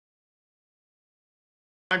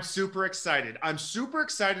I'm super excited. I'm super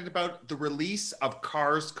excited about the release of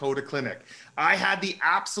Carr's Coda Clinic. I had the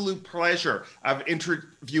absolute pleasure of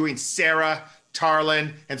interviewing Sarah,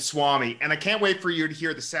 Tarlin, and Swami, and I can't wait for you to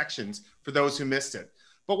hear the sections for those who missed it.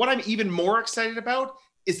 But what I'm even more excited about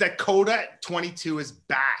is that Coda 22 is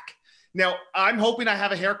back. Now, I'm hoping I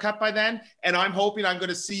have a haircut by then, and I'm hoping I'm going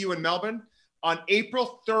to see you in Melbourne on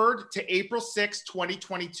April 3rd to April 6th,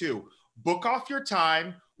 2022. Book off your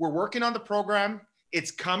time. We're working on the program. It's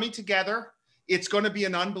coming together. It's going to be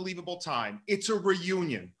an unbelievable time. It's a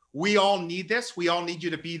reunion. We all need this. We all need you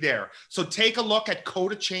to be there. So take a look at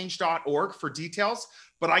codachange.org for details,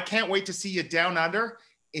 but I can't wait to see you down under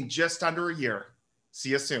in just under a year.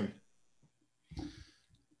 See you soon.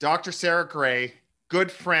 Dr. Sara Gray, good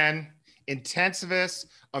friend, intensivist,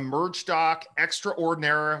 emerge doc,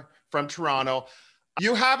 extraordinary from Toronto.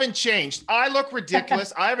 You haven't changed. I look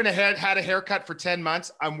ridiculous. I haven't had a haircut for 10 months.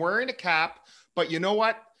 I'm wearing a cap. But you know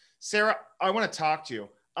what, Sarah, I want to talk to you.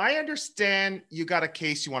 I understand you got a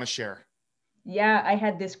case you want to share. Yeah, I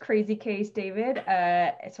had this crazy case, David.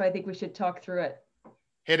 So I think we should talk through it.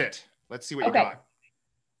 Hit it. Let's see what you got.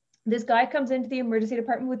 This guy comes into the emergency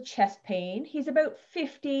department with chest pain. He's about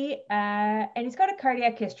 50 and he's got a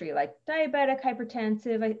cardiac history, like diabetic,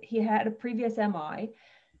 hypertensive. He had a previous MI.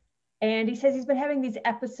 And he says he's been having these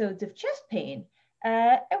episodes of chest pain.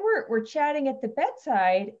 And we're chatting at the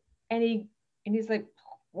bedside and he's like,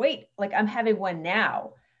 wait, like I'm having one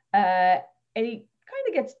now. And he kind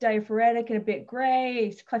of gets diaphoretic and a bit gray.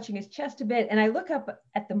 He's clutching his chest a bit. And I look up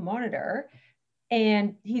at the monitor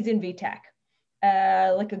and he's in V-tach,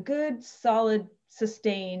 like a good, solid,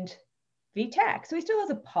 sustained V-tach. So he still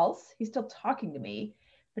has a pulse. He's still talking to me,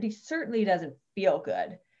 but he certainly doesn't feel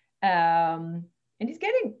good. And he's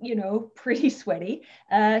getting, pretty sweaty.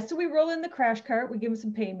 So we roll in the crash cart, we give him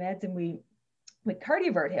some pain meds and we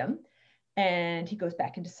cardiovert him. And he goes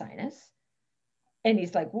back into sinus. And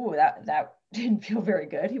he's like, whoa, that didn't feel very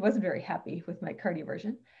good. He wasn't very happy with my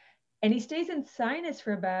cardioversion. And he stays in sinus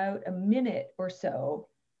for about a minute or so.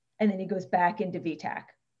 And then he goes back into V-tach.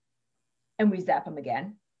 And we zap him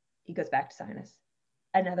again. He goes back to sinus.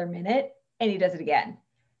 Another minute, and he does it again.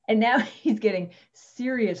 And now he's getting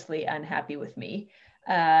seriously unhappy with me.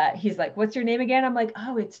 He's like, what's your name again? I'm like,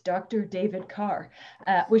 oh, it's Dr. David Carr,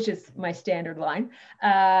 which is my standard line.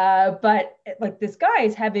 But like this guy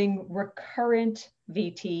is having recurrent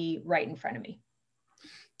VT right in front of me.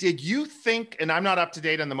 Did you think, and I'm not up to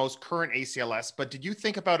date on the most current ACLS, but did you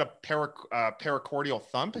think about a pericardial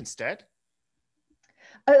thump instead?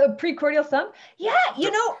 A precordial thump? Yeah,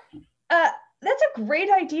 that's a great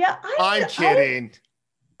idea. I'm kidding.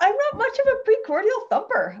 I'm not much of a precordial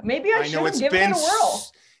thumper. Maybe I should have given it a whirl.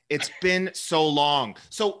 It's been so long.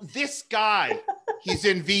 So this guy, he's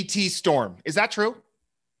in VT storm. Is that true?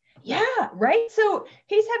 Yeah, right. So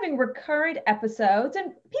he's having recurrent episodes,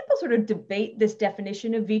 and people sort of debate this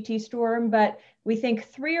definition of VT storm, but we think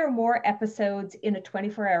 3 or more episodes in a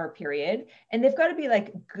 24-hour period, and they've got to be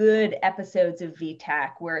like good episodes of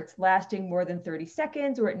V-tach where it's lasting more than 30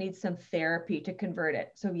 seconds or it needs some therapy to convert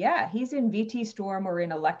it. So yeah, he's in VT storm or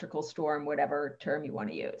in electrical storm, whatever term you want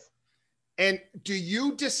to use. And do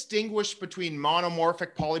you distinguish between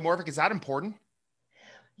monomorphic, polymorphic? Is that important?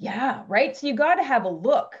 Yeah, right. So you got to have a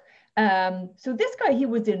look. So this guy, he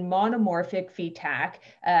was in monomorphic V-tach.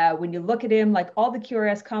 When you look at him, like all the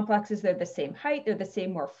QRS complexes, they're the same height, they're the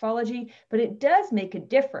same morphology, but it does make a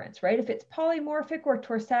difference, right? If it's polymorphic or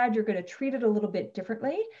torsade, you're going to treat it a little bit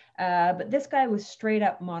differently. But this guy was straight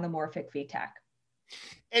up monomorphic V-tach.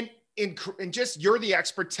 And just, you're the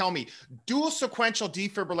expert, tell me, dual sequential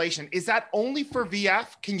defibrillation, is that only for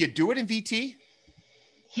VF? Can you do it in VT?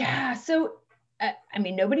 Yeah, so,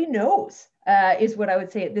 nobody knows. Is what I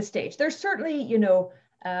would say at this stage. There's certainly,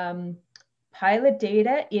 pilot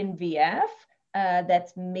data in VF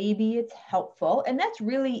that's maybe it's helpful, and that's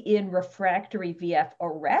really in refractory VF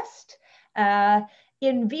arrest.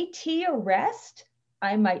 In VT arrest,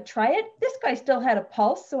 I might try it. This guy still had a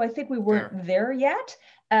pulse, so I think we weren't there yet.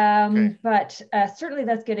 But certainly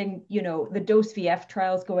that's getting, the dose VF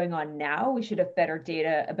trials going on now. We should have better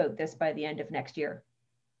data about this by the end of next year.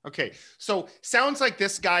 Okay, so sounds like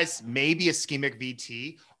this guy's maybe ischemic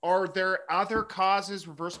VT. Are there other causes,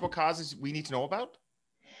 reversible causes we need to know about?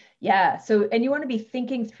 Yeah, so, and you want to be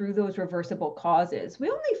thinking through those reversible causes.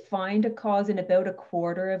 We only find a cause in about a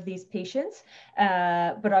quarter of these patients,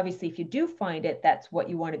 but obviously if you do find it, that's what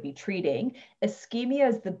you want to be treating. Ischemia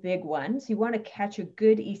is the big one. So you want to catch a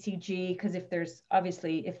good ECG because if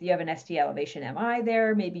you have an ST elevation MI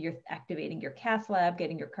there, maybe you're activating your cath lab,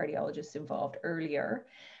 getting your cardiologist involved earlier.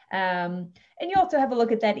 And you also have a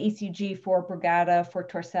look at that ECG for Brugada, for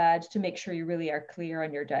Torsades, to make sure you really are clear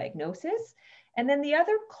on your diagnosis. And then the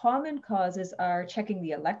other common causes are checking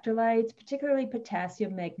the electrolytes, particularly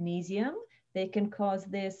potassium, magnesium. They can cause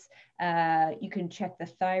this. You can check the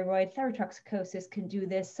thyroid. Thyrotoxicosis can do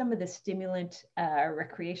this. Some of the stimulant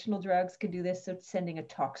recreational drugs can do this. So sending a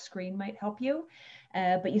tox screen might help you.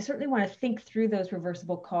 But you certainly want to think through those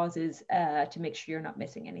reversible causes to make sure you're not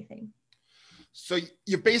missing anything. So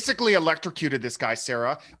you basically electrocuted this guy,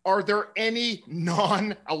 Sarah. Are there any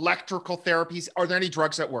non-electrical therapies? Are there any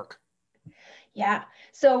drugs that work? Yeah.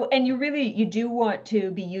 So, and you do want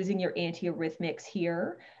to be using your antiarrhythmics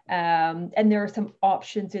here. And there are some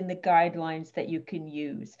options in the guidelines that you can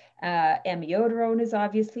use. Amiodarone is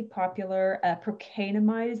obviously popular.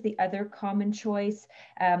 Procainamide is the other common choice.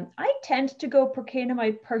 I tend to go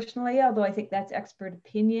procainamide personally, although I think that's expert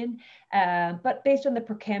opinion. But based on the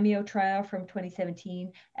Procameo trial from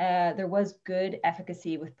 2017, there was good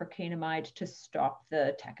efficacy with procainamide to stop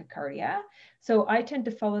the tachycardia. So I tend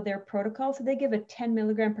to follow their protocol. So they give a 10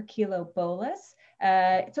 milligram per kilo bolus.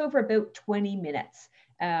 It's over about 20 minutes.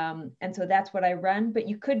 And so that's what I run, but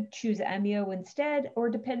you could choose amio instead, or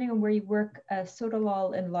depending on where you work,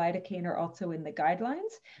 sotalol and lidocaine are also in the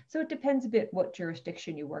guidelines. So it depends a bit what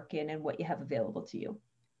jurisdiction you work in and what you have available to you.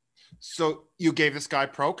 So you gave this guy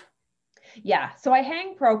Proc? Yeah, so I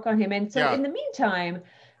hang Proc on him. And so in the meantime,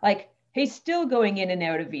 like he's still going in and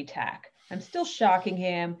out of V-tach. I'm still shocking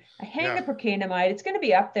him. I hang the procainamide. It's going to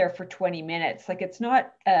be up there for 20 minutes. Like it's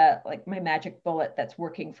not like my magic bullet that's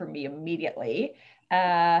working for me immediately.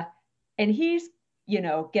 And he's,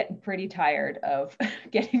 getting pretty tired of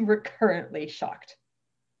getting recurrently shocked.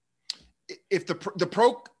 If the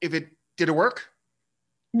Proc, did it work?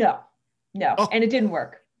 No. Oh. And it didn't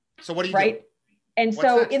work. So what do you do? And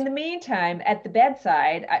so in the meantime, at the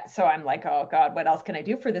bedside, so I'm like, oh God, what else can I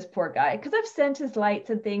do for this poor guy? Because I've sent his lights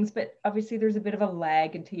and things, but obviously there's a bit of a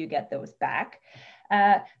lag until you get those back.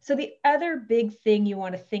 So the other big thing you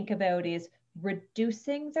want to think about is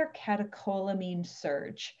reducing their catecholamine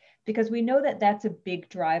surge, because we know that that's a big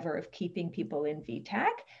driver of keeping people in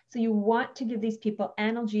V-tach. So you want to give these people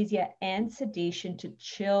analgesia and sedation to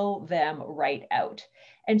chill them right out.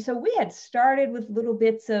 And so we had started with little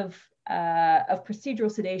bits of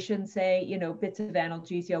procedural sedation, say, bits of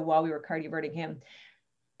analgesia while we were cardioverting him.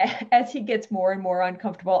 As he gets more and more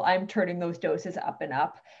uncomfortable, I'm turning those doses up and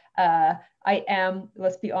up. I am,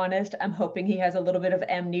 let's be honest, I'm hoping he has a little bit of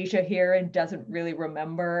amnesia here and doesn't really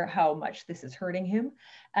remember how much this is hurting him.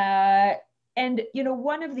 And,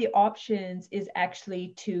 one of the options is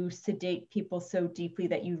actually to sedate people so deeply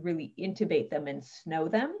that you really intubate them and snow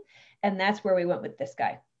them. And that's where we went with this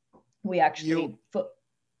guy. We actually,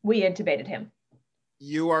 we intubated him.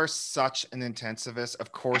 You are such an intensivist.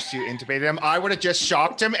 Of course you intubated him. I would have just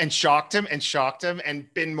shocked him and shocked him and shocked him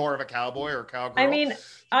and been more of a cowboy or a cowgirl. I mean,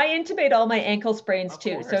 I intubate all my ankle sprains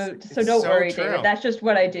too. So don't worry, David. That's just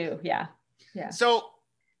what I do. Yeah. So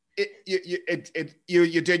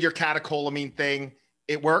you did your catecholamine thing.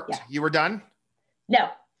 It worked. Yeah. You were done? No.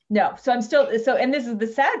 So I'm still, and this is the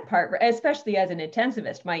sad part, especially as an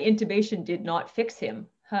intensivist, my intubation did not fix him.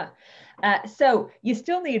 So you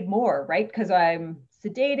still need more, right? Because I'm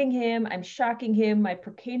sedating him, I'm shocking him, my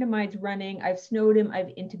procainamide's running, I've snowed him, I've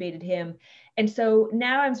intubated him. And so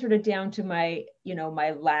now I'm sort of down to my,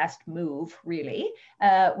 my last move really,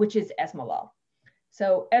 which is esmolol.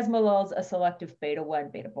 So esmolol's a selective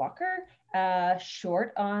beta-1 beta blocker,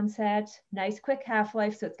 short onset, nice quick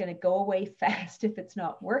half-life. So it's going to go away fast if it's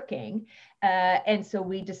not working. And so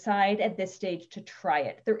we decide at this stage to try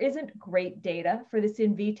it. There isn't great data for this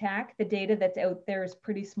in V-tach. The data that's out there is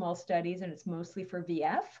pretty small studies and it's mostly for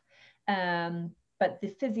VF. But the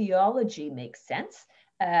physiology makes sense.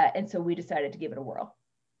 And so we decided to give it a whirl.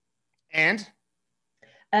 And?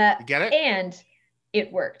 You get it? And it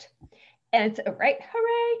worked. And it's right,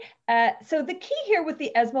 hooray. So the key here with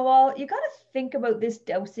the esmolol, you got to think about this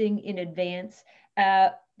dosing in advance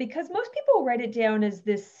because most people write it down as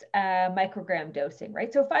this microgram dosing,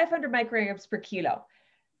 right? So 500 micrograms per kilo.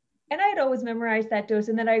 And I'd always memorize that dose.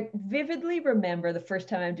 And then I vividly remember the first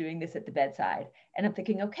time I'm doing this at the bedside. And I'm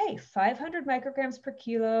thinking, okay, 500 micrograms per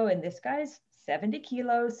kilo. And this guy's 70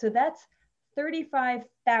 kilos. So that's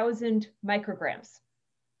 35,000 micrograms.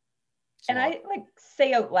 And I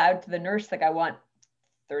say out loud to the nurse, I want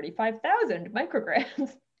 35,000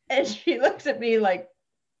 micrograms. And she looks at me like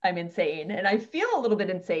I'm insane. And I feel a little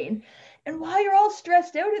bit insane. And why you're all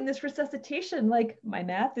stressed out in this resuscitation? Like, my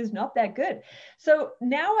math is not that good. So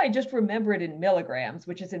now I just remember it in milligrams,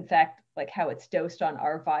 which is in fact like how it's dosed on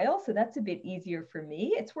our vial. So that's a bit easier for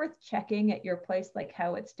me. It's worth checking at your place, like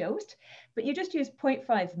how it's dosed, but you just use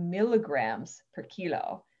 0.5 milligrams per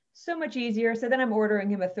kilo. So much easier. So then I'm ordering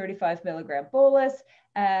him a 35 milligram bolus,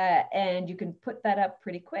 and you can put that up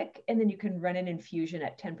pretty quick, and then you can run an infusion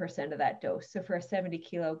at 10% of that dose. So for a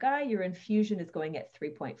 70-kilo guy, your infusion is going at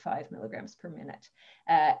 3.5 milligrams per minute.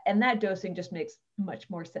 And that dosing just makes much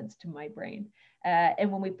more sense to my brain.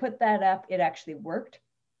 And when we put that up, it actually worked.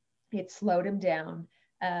 It slowed him down.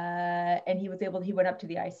 And he went up to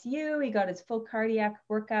the ICU. He got his full cardiac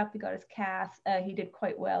workup. He got his cath. He did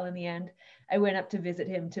quite well in the end. I went up to visit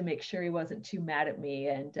him to make sure he wasn't too mad at me.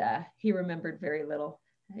 And he remembered very little.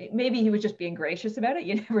 Maybe he was just being gracious about it.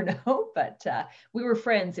 You never know, but we were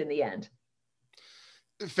friends in the end.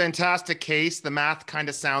 Fantastic case. The math kind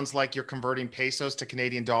of sounds like you're converting pesos to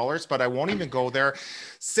Canadian dollars, but I won't even go there.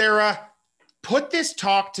 Sara, put this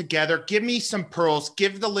talk together. Give me some pearls.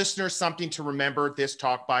 Give the listeners something to remember this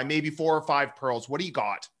talk by, maybe 4 or 5 pearls. What do you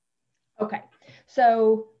got? Okay.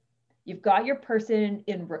 So you've got your person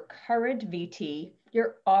in recurrent VT.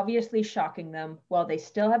 You're obviously shocking them while they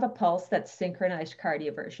still have a pulse that's synchronized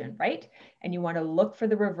cardioversion, right? And you want to look for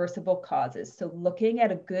the reversible causes. So looking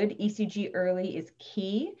at a good ECG early is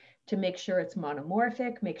key to make sure it's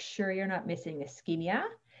monomorphic, make sure you're not missing ischemia.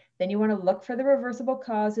 Then you want to look for the reversible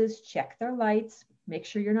causes, check their lights, make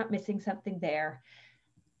sure you're not missing something there.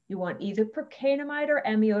 You want either procainamide or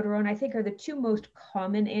amiodarone, I think are the 2 most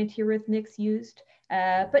common antiarrhythmics used.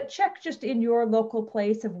 But check just in your local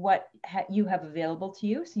place of what you have available to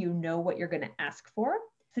you so you know what you're going to ask for.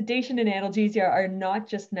 Sedation and analgesia are not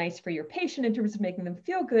just nice for your patient in terms of making them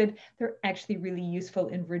feel good, they're actually really useful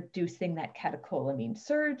in reducing that catecholamine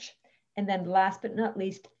surge. And then last but not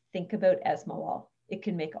least, think about esmolol. It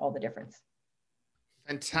can make all the difference.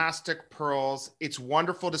 Fantastic pearls. It's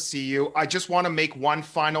wonderful to see you. I just want to make one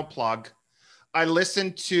final plug. I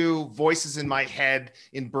listened to Voices in My Head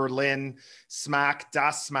in Berlin,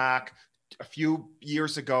 Das Smack, a few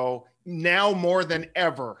years ago. Now more than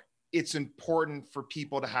ever, it's important for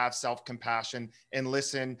people to have self-compassion and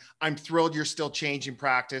listen. I'm thrilled you're still changing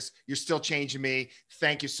practice. You're still changing me.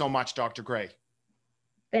 Thank you so much, Dr. Gray.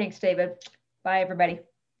 Thanks, David. Bye, everybody.